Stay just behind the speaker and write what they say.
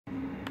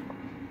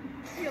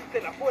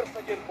Siente la fuerza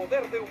y el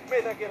poder de un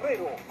Meda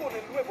guerrero con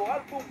el nuevo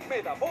álbum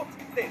Medabots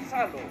de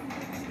Salo.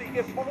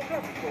 Stickers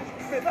monográficos,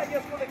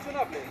 medallas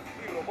coleccionables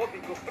y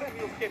robóticos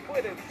premios que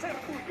pueden ser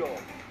tuyos.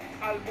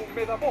 Álbum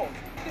Medabots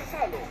de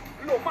Salo,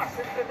 lo más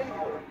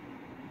entretenido.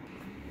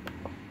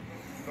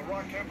 The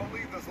Rock can't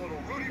believe this little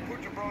Rudy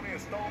Puccibroni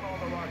is stolen on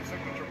The Rock's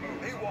signature move.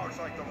 He walks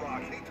like The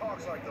Rock. He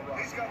talks like The Rock.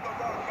 He's got the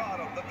rock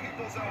bottom, the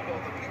people's elbow,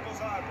 the people's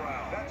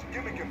eyebrow. That's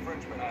gimmick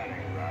infringement. That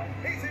ain't right.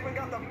 He's even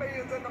got the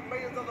millions and the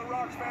millions of The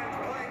Rock's fans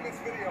playing this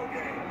video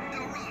game.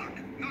 The Rock,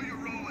 know your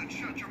role and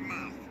shut your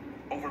mouth.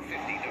 Over 50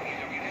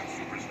 WWF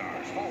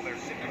superstars hold their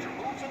signature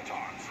moves and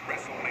taunts.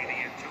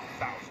 WrestleMania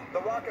 2000.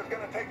 The Rock is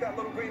going to take that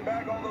little green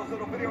bag, all those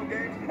little video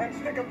games, and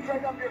stick them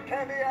straight up your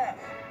candy ass.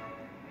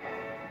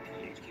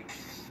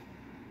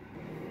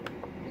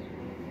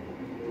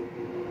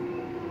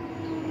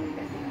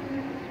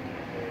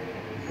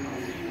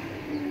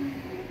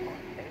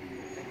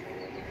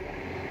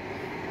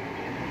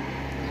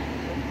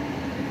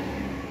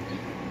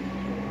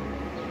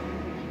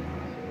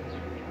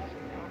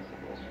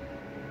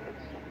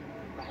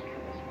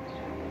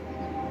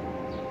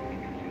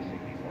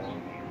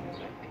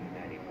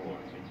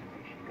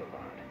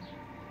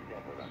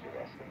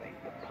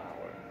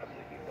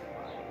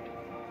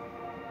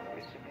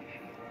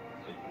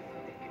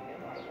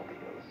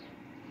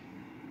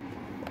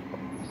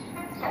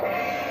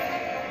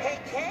 Hey,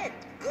 kid,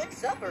 good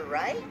supper,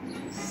 right?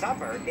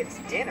 Supper? It's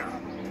dinner.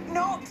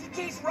 No,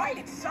 TK's right,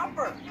 it's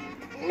supper.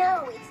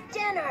 No, it's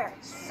dinner.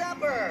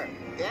 Supper!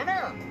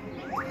 Dinner!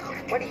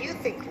 What do you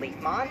think,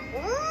 Leafmon?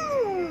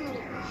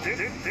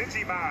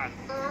 Digimon.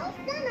 All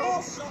dinner.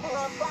 Oh, supper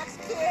on Fox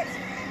Kids.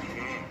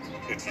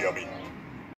 It's yummy.